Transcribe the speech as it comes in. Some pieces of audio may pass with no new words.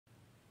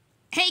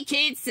Hey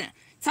kids,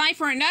 time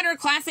for another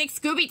classic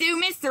Scooby-Doo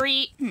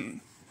mystery.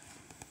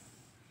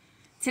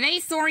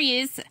 Today's story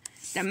is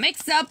The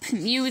Mix-Up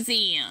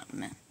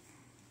Museum.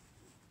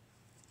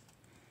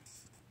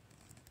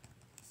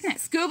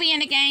 Scooby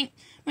and the gang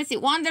must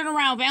have wandered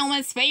around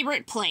Velma's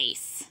favorite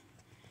place,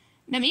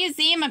 the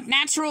Museum of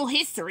Natural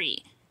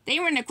History. They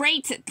were in the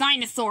Great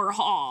Dinosaur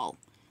Hall.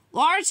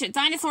 Large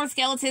dinosaur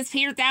skeletons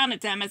peered down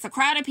at them as a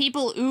crowd of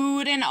people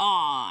oohed and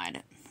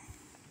awed.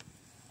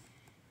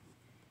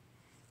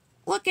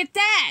 "Look at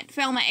that!"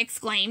 Velma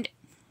exclaimed.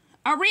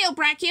 "A real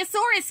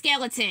Brachiosaurus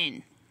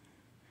skeleton!"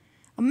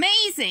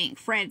 "Amazing!"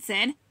 Fred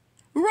said.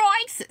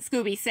 "Right!"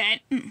 Scooby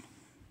said.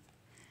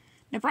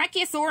 The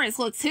Brachiosaurus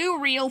looked too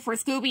real for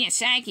Scooby and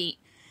Shaggy.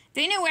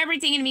 They knew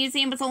everything in the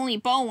museum was only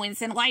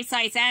bones and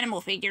life-size animal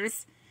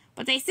figures,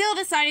 but they still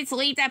decided to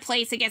leave that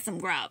place to get some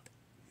grub.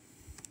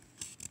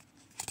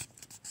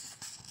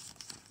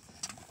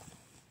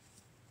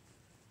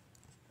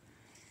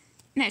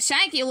 Now,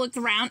 Shaggy looked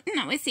around.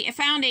 I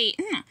found a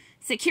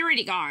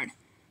security guard.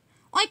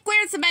 "Like,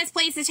 where's the best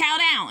place to chow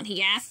down?"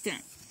 he asked.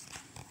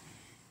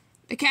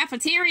 "The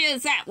cafeteria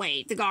is that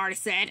way," the guard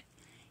said.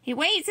 He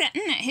waved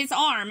his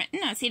arm,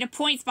 see the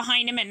points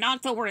behind him, and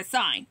knocked over a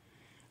sign.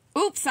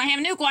 "Oops, I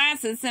have new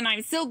glasses, and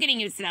I'm still getting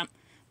used to them.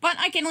 But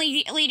I can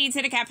lead you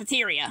to the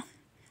cafeteria.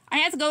 I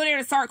have to go there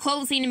to start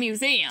closing the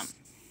museum."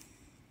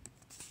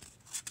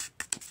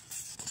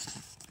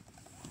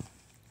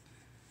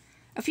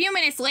 A few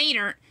minutes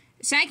later,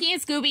 Shaggy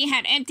and Scooby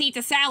had emptied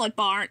the salad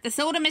bar, the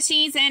soda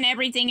machines, and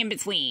everything in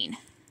between.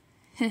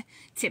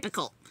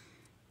 Typical.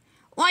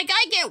 "Like,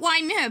 I get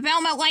why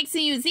Velma likes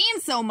the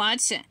museum so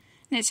much,"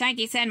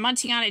 Shaggy said,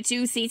 munching on a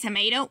juicy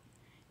tomato.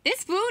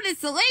 "This food is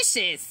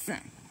delicious."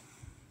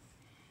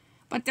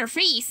 But their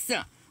feast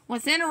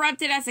was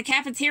interrupted as the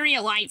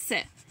cafeteria lights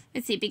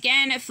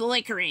began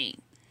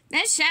flickering.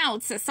 Then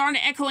shouts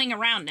started echoing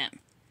around them.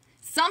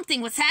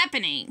 Something was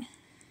happening.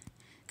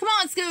 "Come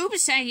on,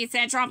 Scoob," Shaggy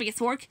said, dropping his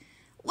fork.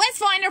 "Let's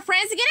find our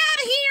friends and get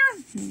out of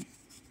here!"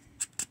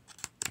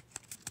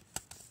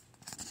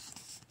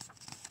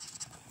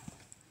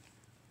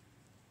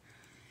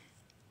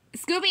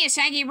 Scooby and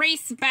Shaggy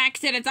raced back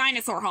to the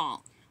dinosaur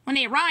hall. When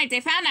they arrived,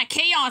 they found that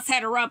chaos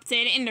had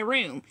erupted in the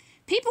room.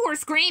 People were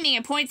screaming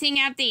and pointing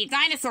at the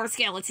dinosaur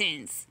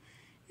skeletons.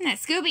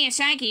 Scooby and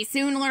Shaggy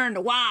soon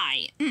learned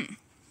why. The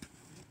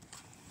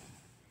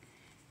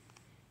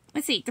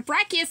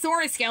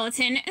Brachiosaurus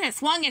skeleton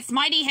swung its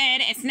mighty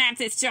head and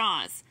snapped its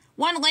jaws.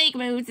 One leg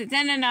moved,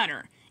 then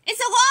another.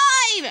 "It's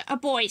alive!" a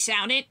boy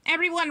shouted.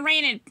 Everyone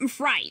ran in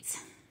fright.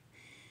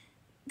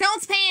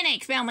 "Don't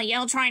panic," Velma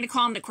yelled, trying to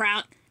calm the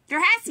crowd.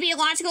 "There has to be a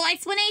logical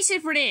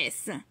explanation for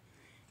this."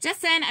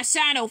 Just then, a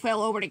shadow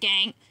fell over the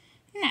gang.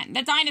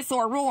 The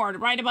dinosaur roared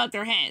right above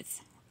their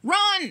heads.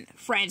 "Run!"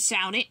 Fred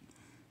shouted.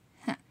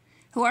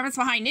 Whoever's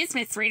behind this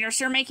mystery, they're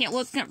sure making it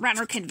look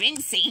rather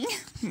convincing.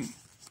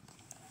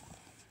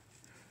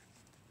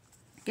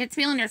 Get the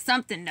feeling there's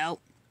something, though.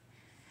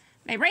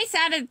 They raced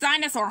out of the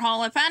dinosaur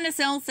hall and found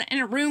themselves in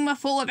a room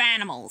full of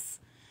animals.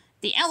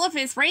 The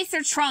elephants raised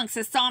their trunks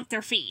and stomped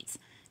their feet.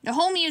 The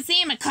whole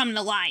museum had come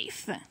to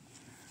life.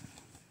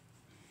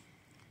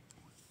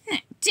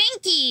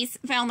 "Jinkies,"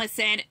 Velma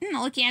said,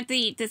 looking at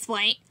the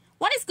display.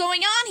 "What is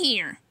going on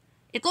here?"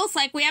 "It looks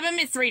like we have a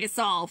mystery to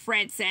solve,"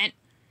 Fred said.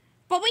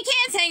 "But we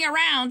can't hang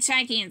around,"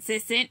 Shaggy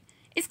insisted.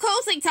 "It's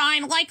closing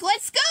time,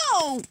 let's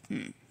go!"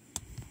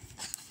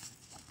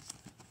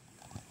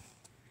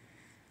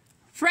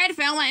 Fred,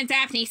 Velma, and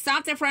Daphne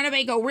stopped in front of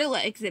a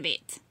gorilla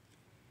exhibit.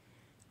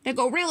 The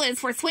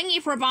gorillas were swinging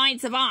from vine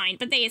to vine,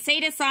 but they had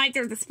stayed aside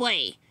their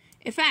display.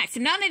 In fact,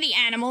 none of the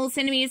animals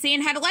in the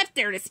museum had left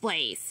their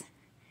displays.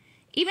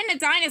 Even the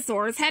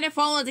dinosaurs hadn't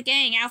followed the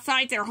gang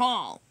outside their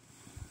hall.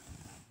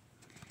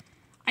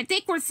 "I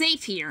think we're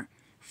safe here,"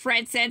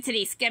 Fred said to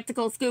the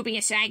skeptical Scooby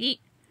and Shaggy.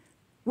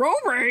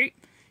 "Robert!"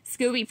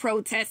 Scooby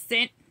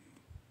protested.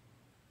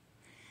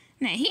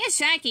 He and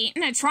Shaggy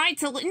tried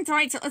to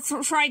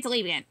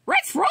leave again.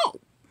 "Let's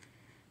roll!"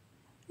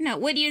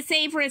 "What do you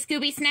say for a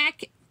Scooby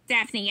snack?"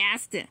 Daphne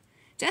asked.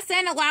 Just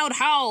then a loud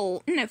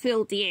howl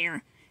filled the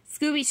air.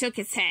 Scooby shook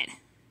his head.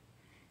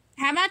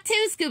 "How about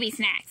 2 Scooby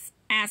snacks?"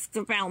 asked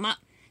Velma.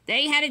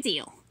 They had a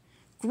deal.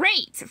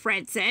 "Great,"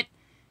 Fred said.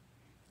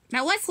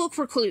 "Now let's look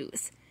for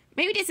clues.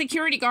 Maybe the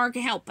security guard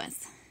can help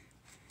us."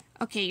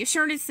 "Okay, you're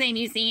sure this is a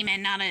museum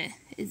and not a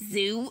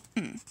zoo?"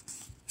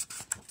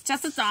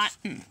 Just a thought.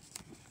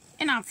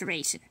 An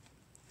observation.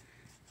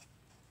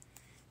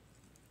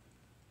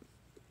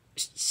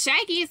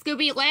 Shaggy and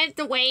Scooby led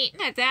the way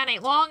down a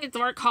long and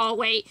dark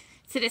hallway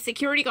to the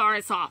security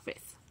guard's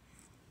office.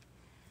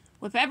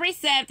 With every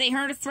step, they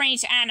heard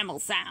strange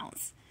animal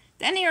sounds.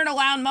 Then they heard a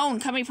loud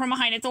moan coming from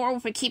behind a door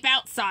with a "Keep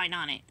Out" sign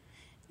on it.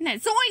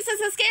 "Zoinks,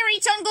 it's a scary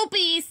jungle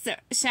beast!"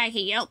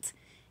 Shaggy yelped.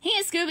 He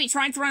and Scooby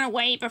tried to run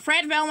away, but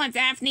Fred, Velma, and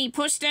Daphne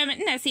pushed them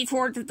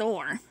toward the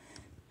door.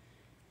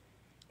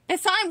 "The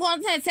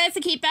sign says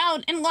to keep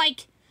out, and that's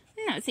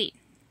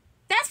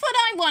what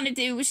I want to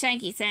do,"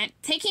 Shaggy said.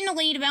 Taking the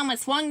lead, Velma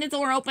swung the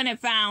door open and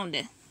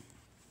found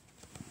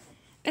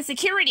the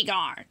security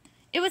guard.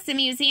 It was the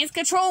museum's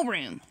control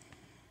room.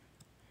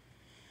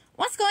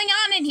 What's going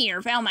on in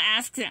here? Velma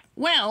asked.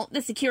 Well,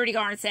 the security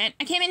guard said,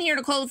 I came in here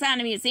to close down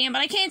the museum, but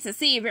I can't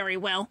see it very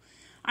well.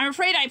 I'm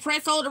afraid I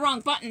pressed all the wrong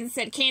buttons and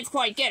said can't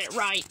quite get it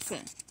right.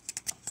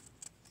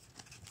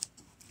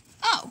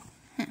 Oh.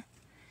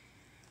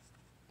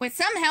 With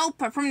some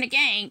help from the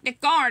gang, the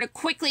guard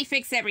quickly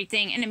fixed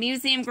everything and the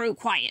museum grew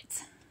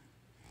quiet.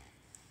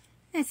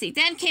 Let's see,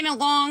 then came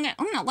along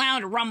a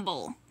loud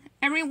rumble.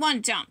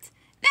 Everyone jumped.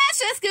 That's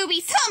just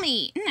Scooby's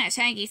tummy,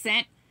 Shaggy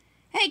said.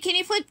 Hey, can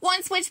you flip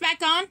one switch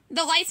back on?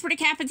 The lights for the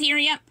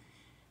cafeteria?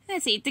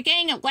 Let's see, the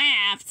gang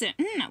laughed.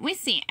 We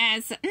see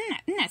as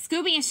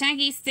Scooby and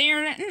Shaggy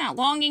stared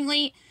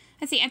longingly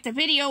at the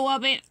video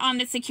of it on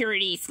the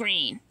security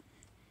screen.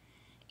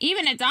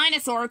 Even a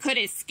dinosaur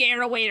couldn't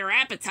scare away their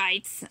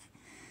appetites.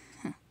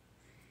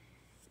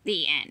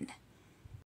 The end.